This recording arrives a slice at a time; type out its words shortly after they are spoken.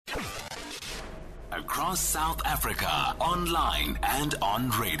across South Africa, online and on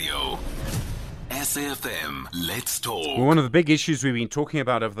radio. SAFM, let's talk. Well, one of the big issues we've been talking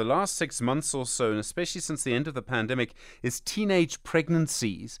about over the last 6 months or so, and especially since the end of the pandemic, is teenage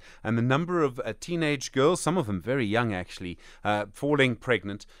pregnancies and the number of teenage girls, some of them very young actually, falling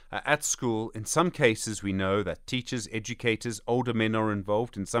pregnant at school. In some cases, we know that teachers, educators, older men are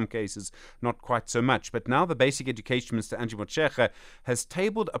involved. In some cases, not quite so much. But now the Basic Education Minister Angie Motshekga has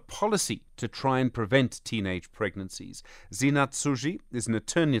tabled a policy to try and prevent teenage pregnancies. Zeenat Sujee is an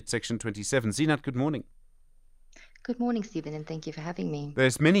attorney at Section 27. Zeenat, good morning. Good morning, Stephen, and thank you for having me.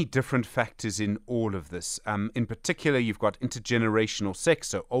 There's many different factors in all of this. In particular, you've got intergenerational sex,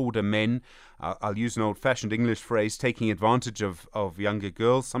 so older men, I'll use an old-fashioned English phrase, taking advantage of younger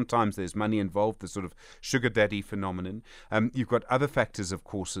girls. Sometimes there's money involved, the sort of sugar daddy phenomenon. You've got other factors, of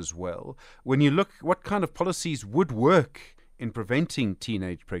course, as well. When you look, what kind of policies would work in preventing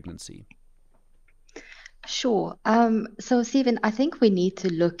teenage pregnancy? Sure. So, Stephen, I think we need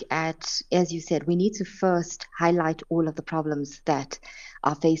to look at, as you said, we need to first highlight all of the problems that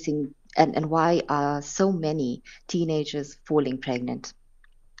are facing and why are so many teenagers falling pregnant.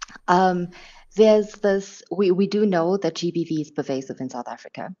 There's this, we do know that GBV is pervasive in South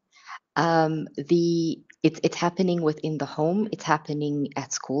Africa. It's happening within the home, it's happening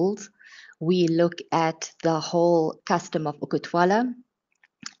at schools. We look at the whole custom of ukutwala.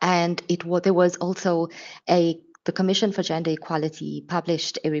 And there was also the Commission for Gender Equality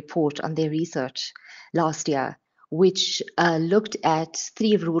published a report on their research last year, which looked at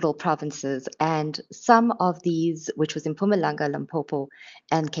 3 rural provinces, and some of these, which was in Mpumalanga, Limpopo,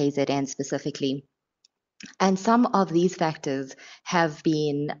 and KZN specifically. And some of these factors have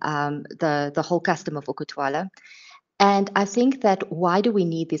been the whole custom of ukutwala. And I think that why do we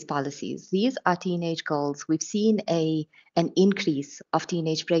need these policies? These are teenage girls. We've seen an increase of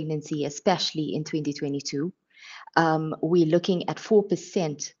teenage pregnancy, especially in 2022. We're looking at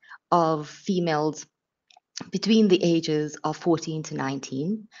 4% of females between the ages of 14 to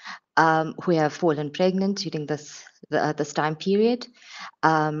 19 who have fallen pregnant during this time period.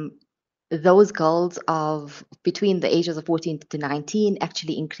 Those girls of between the ages of 14 to 19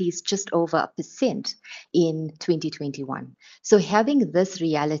 actually increased just over 1% in 2021. So having this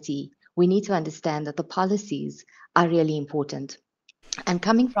reality, we need to understand that the policies are really important. And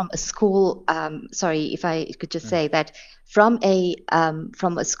coming from a school, sorry, if I could just say that from a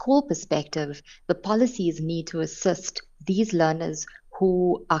school perspective, the policies need to assist these learners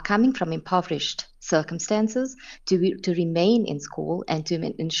who are coming from impoverished circumstances to remain in school and to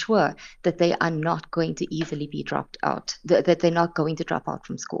ensure that they are not going to easily be dropped out, that they're not going to drop out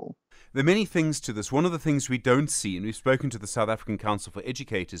from school. There are many things to this. One of the things we don't see, and we've spoken to the South African Council for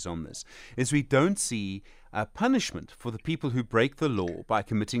Educators on this, is we don't see punishment for the people who break the law by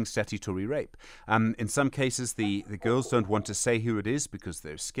committing statutory rape. In some cases, the girls don't want to say who it is because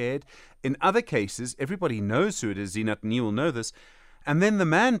they're scared. In other cases, everybody knows who it is. Zeenat and you will know this. And then the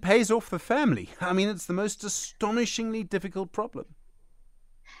man pays off the family. I mean, it's the most astonishingly difficult problem.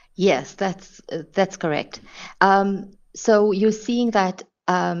 Yes, that's correct. So you're seeing that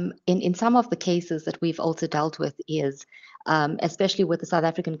in some of the cases that we've also dealt with is, especially with the South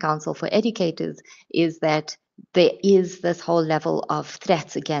African Council for Educators, is that there is this whole level of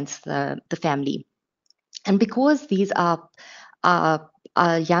threats against the family. And because these are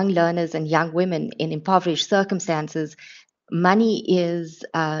young learners and young women in impoverished circumstances, money is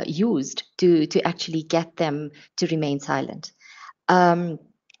used to actually get them to remain silent.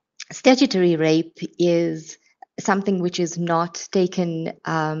 Statutory rape is something which is not taken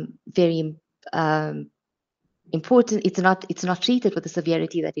very important. It's not treated with the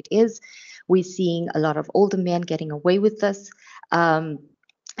severity that it is. We're seeing a lot of older men getting away with this. And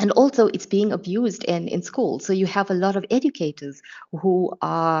also it's being abused in school. So you have a lot of educators who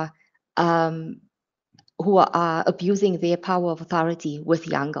are abusing their power of authority with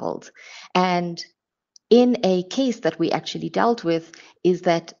young girls. And in a case that we actually dealt with is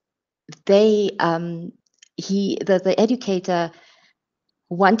that the educator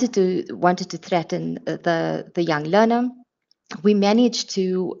wanted to threaten the young learner. We managed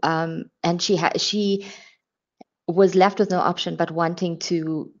to, and she was left with no option but wanting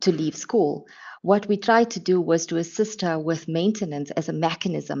to leave school. What we tried to do was to assist her with maintenance as a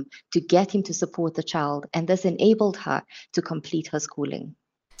mechanism to get him to support the child, and this enabled her to complete her schooling.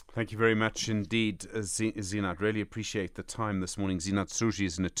 Thank you very much indeed, Zeenat. Really appreciate the time this morning. Zeenat Sujee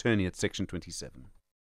is an attorney at Section 27.